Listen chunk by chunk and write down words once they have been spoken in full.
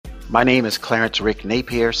My name is Clarence Rick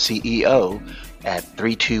Napier, CEO at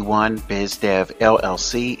 321 BizDev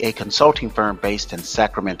LLC, a consulting firm based in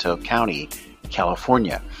Sacramento County,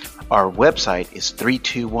 California. Our website is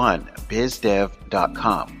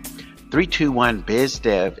 321bizdev.com. 321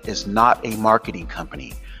 BizDev is not a marketing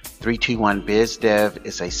company. 321 BizDev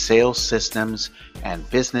is a sales systems and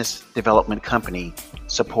business development company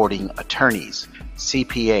supporting attorneys,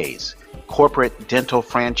 CPAs, corporate dental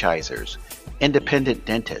franchisors, independent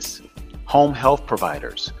dentists, home health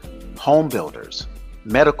providers, home builders,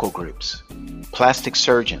 medical groups, plastic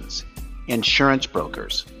surgeons, insurance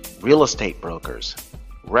brokers, real estate brokers,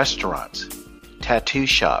 restaurants, tattoo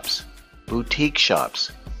shops, boutique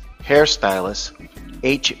shops, hairstylists,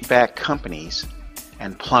 HVAC companies,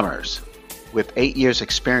 and plumbers. With 8 years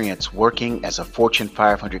experience working as a Fortune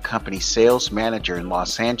 500 company sales manager in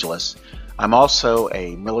Los Angeles, I'm also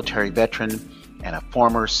a military veteran and a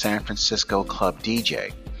former San Francisco club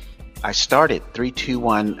DJ. I started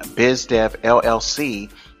 321 BizDev LLC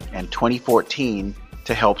in 2014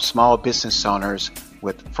 to help small business owners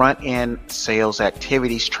with front-end sales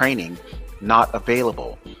activities training not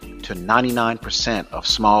available to 99% of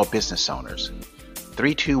small business owners.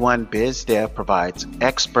 321 BizDev provides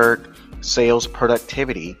expert sales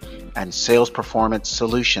productivity and sales performance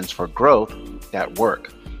solutions for growth that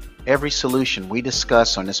work. Every solution we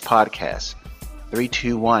discuss on this podcast,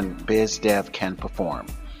 321 BizDev can perform.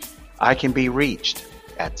 I can be reached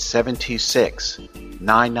at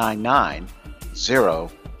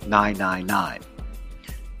 726-999-0999.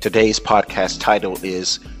 Today's podcast title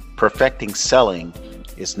is Perfecting Selling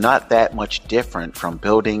is Not That Much Different from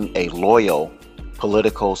Building a Loyal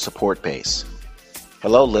Political Support Base.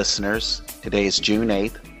 Hello, listeners. Today is June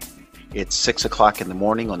 8th. It's 6 o'clock in the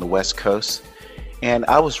morning on the West Coast. And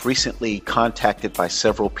I was recently contacted by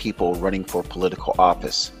several people running for political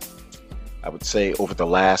office, I would say over the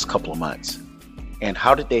last couple of months. And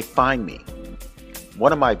how did they find me?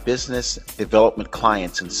 One of my business development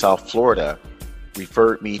clients in South Florida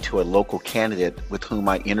referred me to a local candidate with whom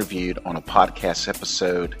I interviewed on a podcast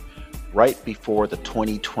episode right before the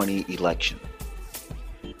 2020 election.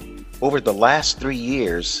 Over the last 3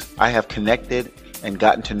 years, I have connected and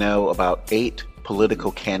gotten to know about 8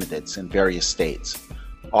 political candidates in various states.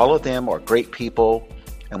 All of them are great people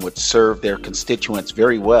and would serve their constituents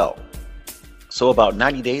very well. So about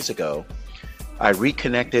 90 days ago, I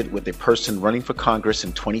reconnected with a person running for Congress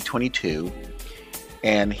in 2022,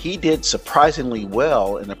 and he did surprisingly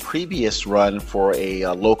well in a previous run for a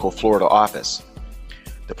local Florida office.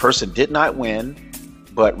 The person did not win,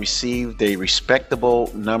 but received a respectable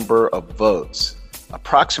number of votes,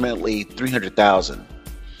 approximately 300,000.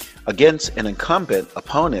 Against an incumbent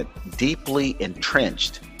opponent deeply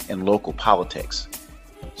entrenched in local politics.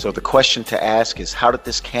 So the question to ask is, how did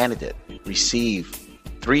this candidate receive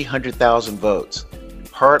 300,000 votes,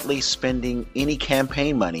 hardly spending any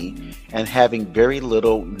campaign money and having very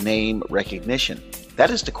little name recognition?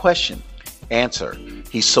 That is the question. Answer: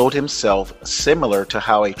 he sold himself similar to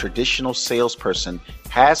how a traditional salesperson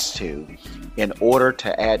has to in order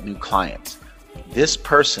to add new clients. This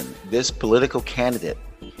person, this political candidate,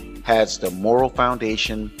 has the moral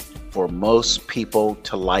foundation for most people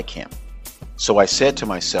to like him. So I said to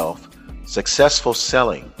myself, successful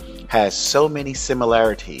selling has so many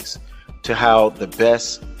similarities to how the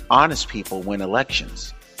best honest people win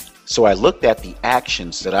elections. So I looked at the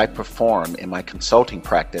actions that I perform in my consulting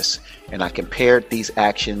practice, and I compared these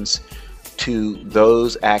actions to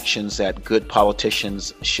those actions that good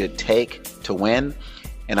politicians should take to win.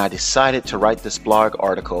 And I decided to write this blog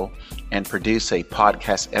article and produce a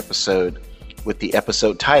podcast episode with the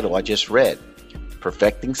episode title I just read.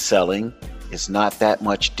 Perfecting Selling is Not That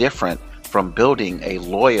Much Different from Building a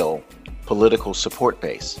Loyal Political Support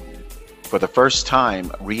Base. For the first time,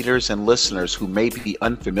 readers and listeners who may be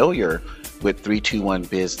unfamiliar with 321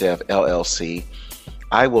 BizDev LLC,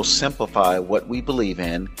 I will simplify what we believe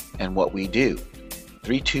in and what we do.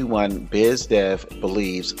 321 BizDev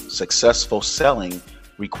believes successful selling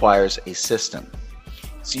requires a system.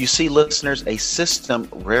 So you see, listeners, a system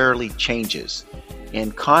rarely changes.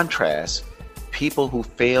 In contrast, people who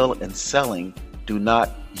fail in selling do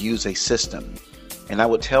not use a system. And I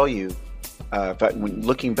would tell you, when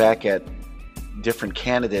looking back at different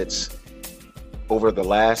candidates over the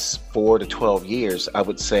last 4 to 12 years, I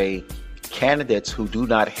would say candidates who do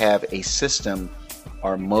not have a system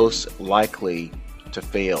are most likely to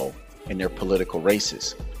fail in their political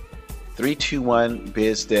races. 321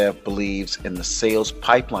 BizDev believes in the sales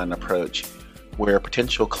pipeline approach, where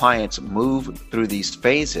potential clients move through these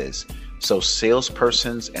phases so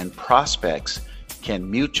salespersons and prospects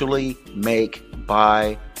can mutually make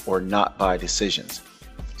buy or not buy decisions.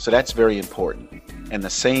 So that's very important. And the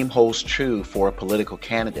same holds true for a political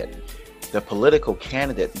candidate. The political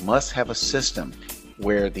candidate must have a system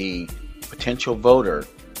where the potential voter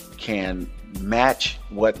can match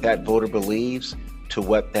what that voter believes to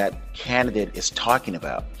what that candidate is talking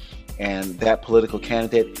about. And that political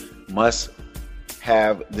candidate must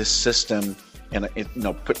have this system and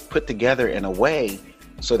put together in a way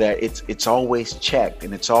so that it's always checked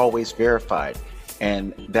and it's always verified,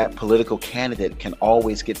 and that political candidate can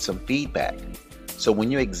always get some feedback. So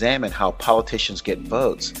when you examine how politicians get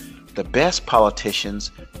votes, the best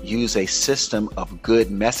politicians use a system of good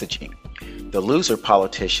messaging. The loser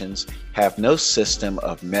politicians have no system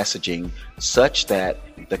of messaging such that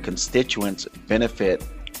the constituents benefit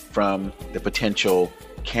from the potential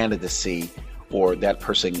candidacy or that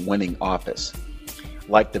person winning office.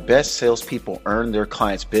 Like the best salespeople earn their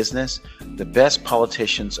clients' business, the best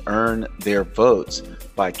politicians earn their votes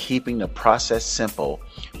by keeping the process simple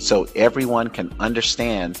so everyone can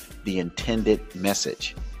understand the intended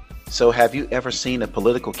message. So have you ever seen a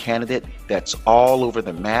political candidate that's all over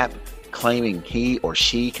the map claiming he or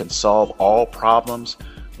she can solve all problems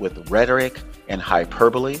with rhetoric and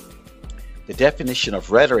hyperbole? The definition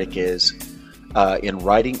of rhetoric is, in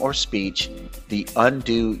writing or speech, the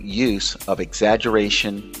undue use of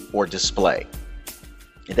exaggeration or display.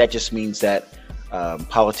 And that just means that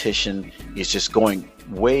politician is just going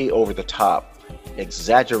way over the top,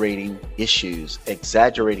 exaggerating issues,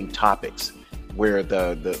 exaggerating topics, where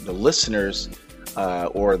the listeners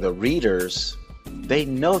or the readers, they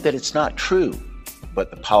know that it's not true,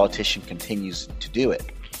 but the politician continues to do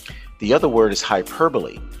it. The other word is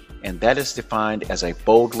hyperbole, and that is defined as a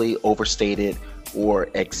boldly overstated or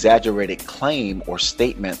exaggerated claim or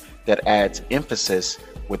statement that adds emphasis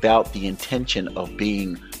without the intention of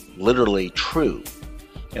being literally true.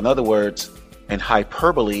 In other words, an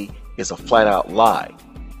hyperbole is a flat-out lie.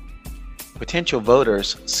 Potential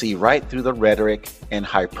voters see right through the rhetoric and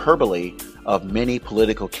hyperbole of many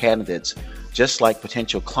political candidates, just like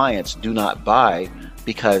potential clients do not buy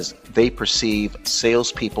because they perceive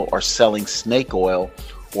salespeople are selling snake oil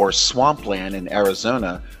or swampland in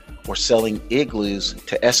Arizona or selling igloos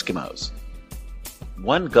to Eskimos.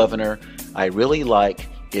 One governor I really like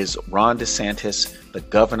is Ron DeSantis, the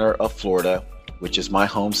governor of Florida, which is my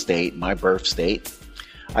home state, my birth state.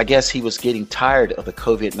 I guess he was getting tired of the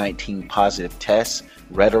COVID-19 positive tests,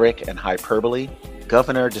 rhetoric, and hyperbole.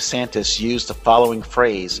 Governor DeSantis used the following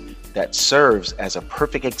phrase that serves as a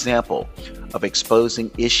perfect example of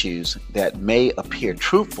exposing issues that may appear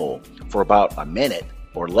truthful for about a minute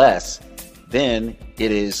or less. Then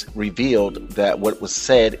it is revealed that what was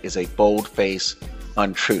said is a bold-faced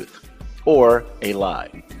untruth or a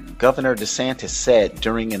lie. Governor DeSantis said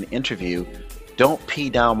during an interview, "Don't pee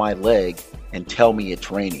down my leg and tell me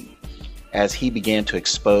it's raining," as he began to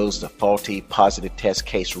expose the faulty positive test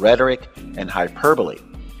case rhetoric and hyperbole.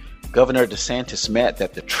 Governor DeSantis meant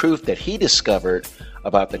that the truth that he discovered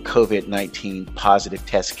about the COVID-19 positive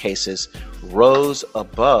test cases rose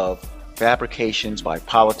above fabrications by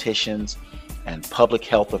politicians and public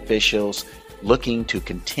health officials looking to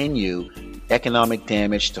continue economic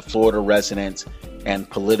damage to Florida residents and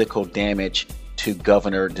political damage to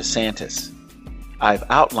Governor DeSantis. I've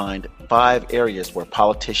outlined 5 areas where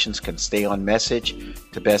politicians can stay on message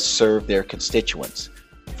to best serve their constituents.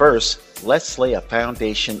 First, let's lay a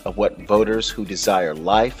foundation of what voters who desire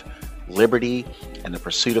life, liberty, and the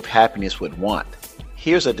pursuit of happiness would want.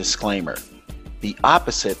 Here's a disclaimer. The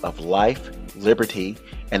opposite of life, liberty,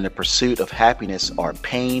 and the pursuit of happiness are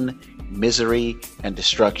pain, misery, and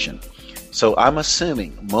destruction. So I'm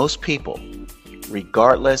assuming most people,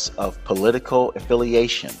 regardless of political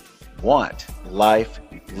affiliation, want life,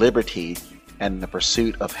 liberty, and the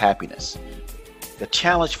pursuit of happiness. The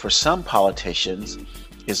challenge for some politicians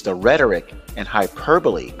is the rhetoric and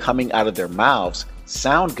hyperbole coming out of their mouths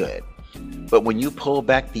sound good, but when you pull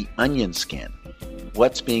back the onion skin,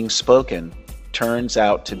 what's being spoken turns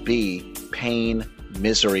out to be pain,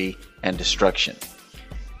 misery, and destruction.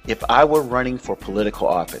 If I were running for political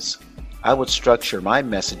office, I would structure my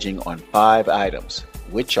messaging on 5 items,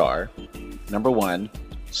 which are: number 1,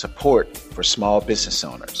 support for small business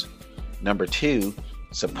owners. Number 2,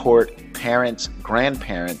 support parents,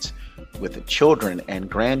 grandparents with children and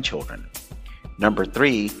grandchildren. Number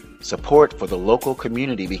 3, support for the local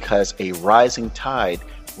community because a rising tide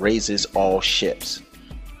raises all ships.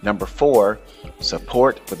 Number 4,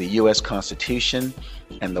 support for the U.S. Constitution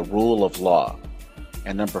and the rule of law.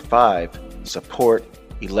 And number 5, support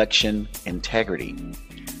election integrity.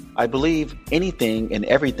 I believe anything and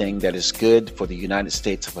everything that is good for the United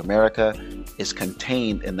States of America is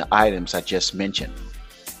contained in the items I just mentioned.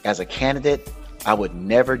 As a candidate, I would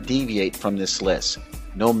never deviate from this list,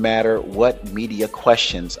 no matter what media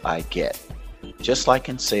questions I get. Just like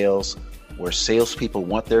in sales, where salespeople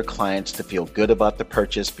want their clients to feel good about the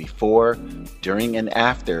purchase before, during, and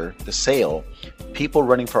after the sale, people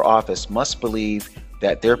running for office must believe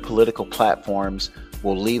that their political platforms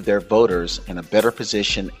will leave their voters in a better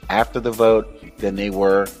position after the vote than they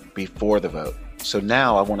were before the vote. So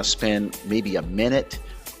now I want to spend maybe a minute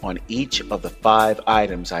on each of the 5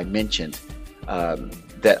 items I mentioned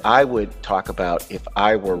that I would talk about if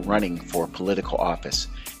I were running for political office.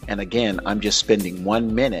 And again, I'm just spending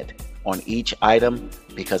 1 minute on each item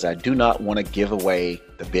because I do not want to give away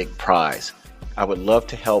the big prize. I would love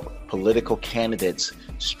to help political candidates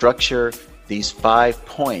structure these 5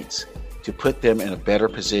 points to put them in a better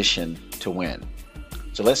position to win.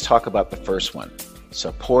 So let's talk about the first one,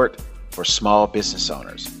 support for small business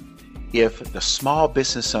owners. If the small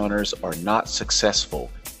business owners are not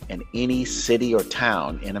successful in any city or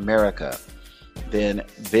town in America, then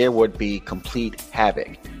there would be complete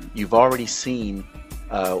havoc. You've already seen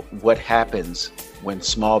what happens when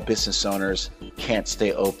small business owners can't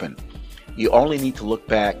stay open. You only need to look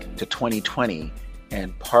back to 2020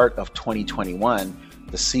 and part of 2021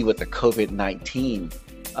 to see what the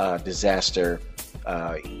COVID-19 disaster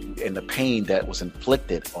and the pain that was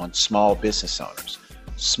inflicted on small business owners.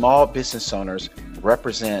 Small business owners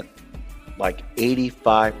represent like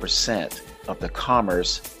 85% of the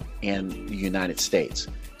commerce in the United States.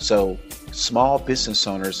 So small business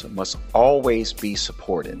owners must always be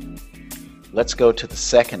supported. Let's go to the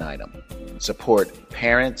second item. Support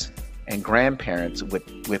parents and grandparents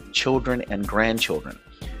with children and grandchildren.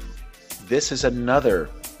 This is another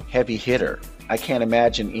heavy hitter. I can't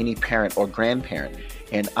imagine any parent or grandparent,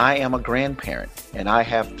 and I am a grandparent and I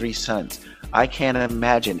have 3 sons. I can't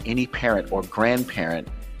imagine any parent or grandparent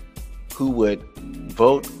who would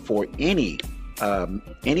vote for any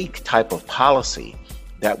type of policy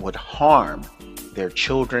that would harm their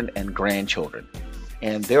children and grandchildren.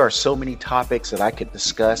 And there are so many topics that I could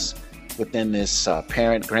discuss within this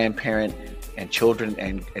parent, grandparent, and children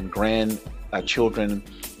and grandchildren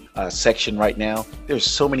section right now. There's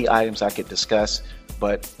so many items I could discuss,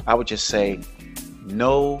 but I would just say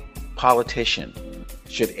no politician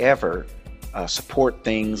should ever support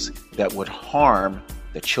things that would harm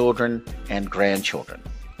the children and grandchildren.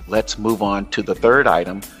 Let's move on to the third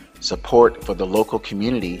item, support for the local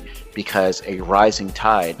community, because a rising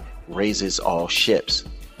tide raises all ships.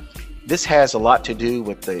 This has a lot to do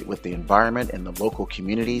with the environment and the local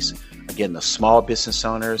communities. Again, the small business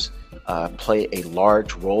owners play a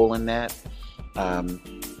large role in that.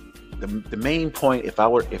 The main point, if I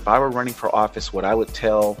were running for office, what I would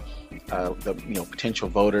tell the potential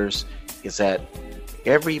voters is that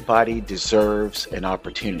everybody deserves an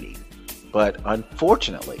opportunity, but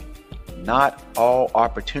unfortunately, not all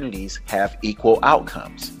opportunities have equal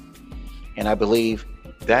outcomes. And I believe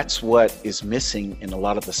that's what is missing in a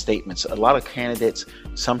lot of the statements. A lot of candidates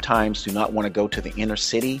sometimes do not want to go to the inner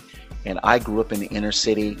city. And I grew up in the inner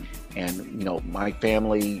city, and my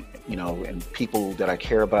family, and people that I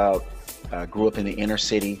care about grew up in the inner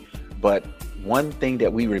city. But one thing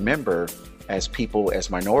that we remember as people, as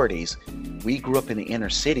minorities, we grew up in the inner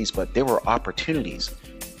cities, but there were opportunities.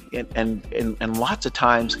 And lots of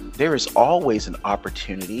times there is always an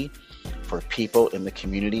opportunity for people in the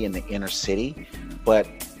community in the inner city, but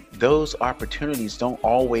those opportunities don't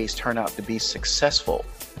always turn out to be successful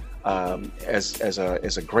as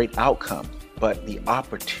a great outcome. But the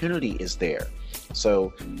opportunity is there.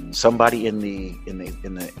 So somebody in the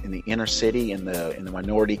inner city, in the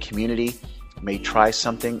minority community, may try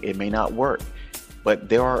something. It may not work. But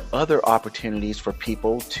there are other opportunities for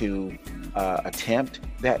people to attempt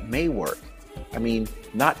that may work. I mean,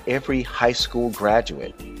 not every high school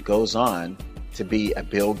graduate goes on to be a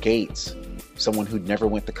Bill Gates, someone who never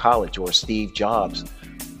went to college, or Steve Jobs,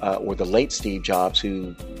 or the late Steve Jobs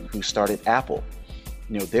who started Apple.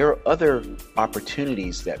 There are other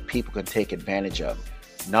opportunities that people can take advantage of.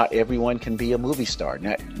 Not everyone can be a movie star.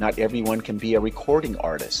 Not everyone can be a recording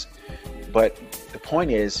artist. But the point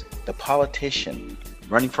is, the politician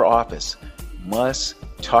running for office must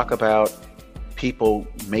talk about people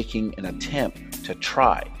making an attempt to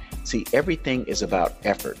try. See, everything is about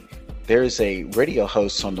effort. There is a radio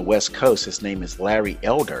host on the West Coast. His name is Larry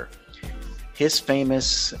Elder. His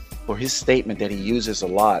statement that he uses a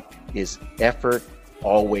lot is effort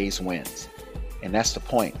always wins. And that's the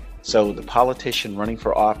point. So the politician running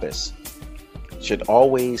for office should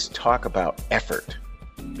always talk about effort,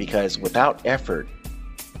 because without effort,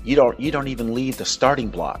 you don't even leave the starting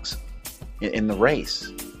blocks in the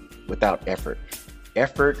race without effort.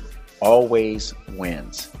 Effort always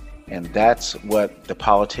wins. And that's what the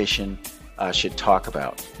politician should talk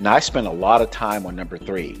about. Now, I spent a lot of time on number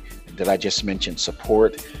 3 that I just mentioned,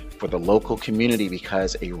 support for the local community,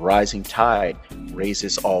 because a rising tide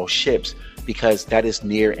raises all ships, because that is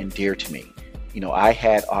near and dear to me. You know, I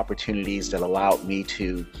had opportunities that allowed me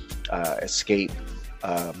to escape,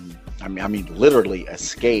 literally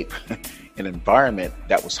escape an environment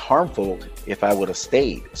that was harmful if I would have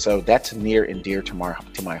stayed. So that's near and dear to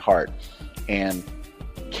my heart. And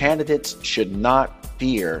candidates should not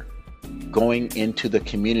fear going into the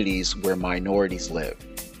communities where minorities live,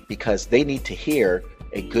 because they need to hear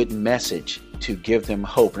a good message to give them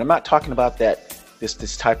hope. And I'm not talking about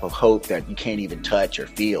this type of hope that you can't even touch or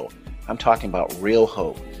feel. I'm talking about real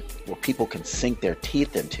hope, where people can sink their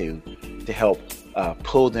teeth into to help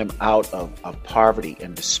pull them out of poverty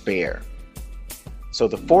and despair. So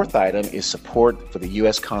the 4th item is support for the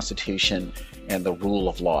U.S. Constitution and the rule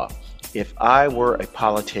of law. If I were a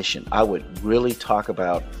politician, I would really talk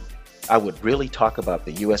about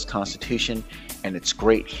the U.S. Constitution and its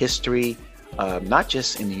great history, not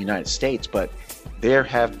just in the United States, but there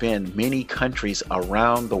have been many countries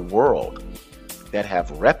around the world that have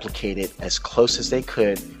replicated as close as they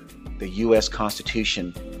could the U.S.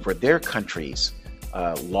 Constitution for their countries'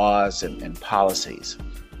 laws and policies.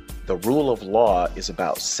 The rule of law is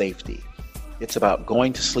about safety. It's about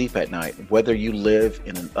going to sleep at night, whether you live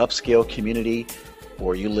in an upscale community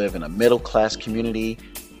or you live in a middle-class community,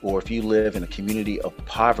 or if you live in a community of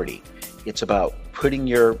poverty. It's about putting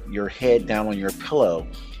your head down on your pillow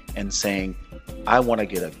and saying, I want to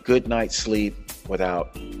get a good night's sleep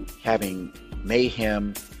without having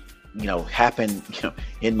mayhem, happen,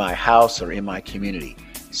 in my house or in my community.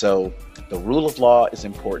 So the rule of law is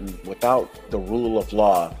important. Without the rule of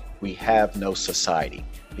law, we have no society,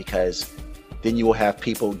 because then you will have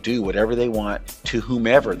people do whatever they want to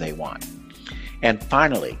whomever they want. And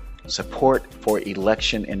finally, support for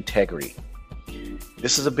election integrity.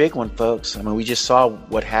 This is a big one, folks. We just saw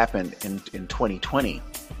what happened in 2020.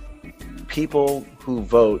 People who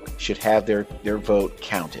vote should have their vote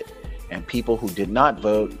counted, and people who did not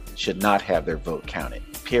vote should not have their vote counted,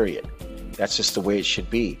 period. That's just the way it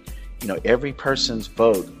should be. Every person's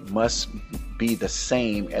vote must be the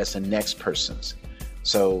same as the next person's.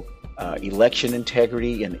 So election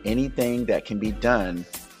integrity and anything that can be done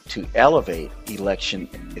to elevate election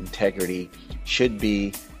integrity should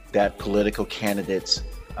be that political candidate's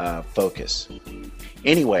focus.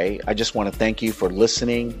 Anyway, I just want to thank you for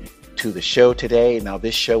listening to the show today. Now,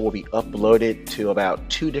 this show will be uploaded to about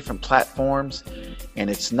 2 different platforms, and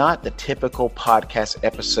it's not the typical podcast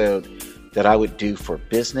episode that I would do for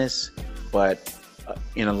business, but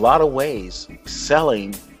in a lot of ways,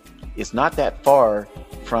 selling is not that far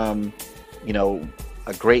from, a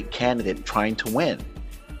great candidate trying to win,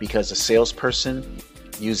 because a salesperson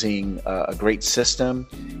using a great system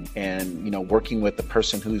and, working with the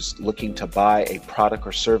person who's looking to buy a product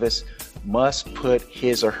or service must put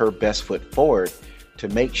his or her best foot forward to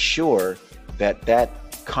make sure that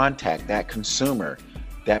contact, that consumer,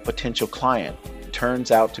 that potential client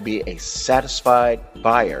turns out to be a satisfied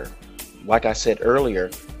buyer. Like I said earlier,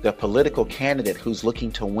 the political candidate who's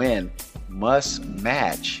looking to win must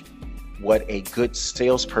match what a good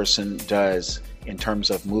salesperson does in terms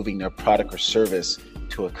of moving their product or service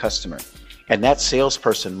to a customer. And that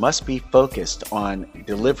salesperson must be focused on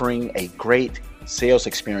delivering a great sales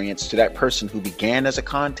experience to that person who began as a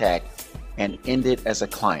contact and ended as a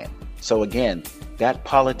client. So again, that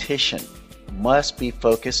politician must be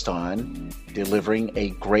focused on delivering a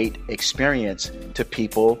great experience to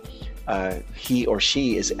people he or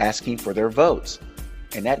she is asking for their votes.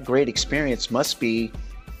 And that great experience must be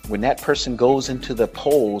when that person goes into the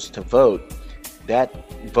polls to vote,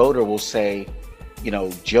 that voter will say,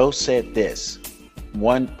 Joe said this,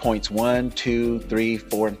 1, 2, 3,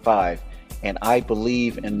 4, and 5, and I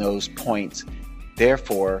believe in those points.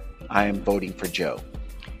 Therefore, I am voting for Joe.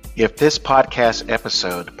 If this podcast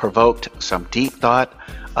episode provoked some deep thought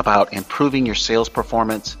about improving your sales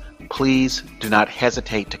performance, please do not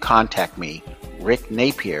hesitate to contact me, Rick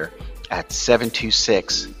Napier, at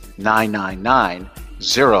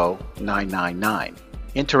 726-999-0999.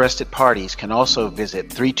 Interested parties can also visit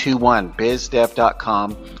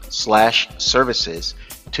 321bizdev.com/services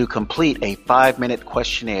to complete a 5-minute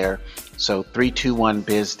questionnaire so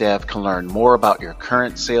 321BizDev can learn more about your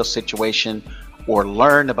current sales situation or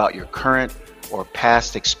learn about your current or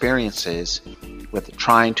past experiences with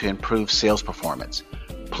trying to improve sales performance.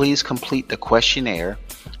 Please complete the questionnaire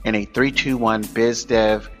and a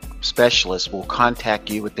 321BizDev specialist will contact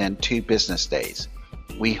you within 2 business days.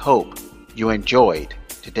 We hope you enjoyed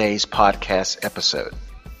today's podcast episode.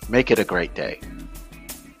 Make it a great day.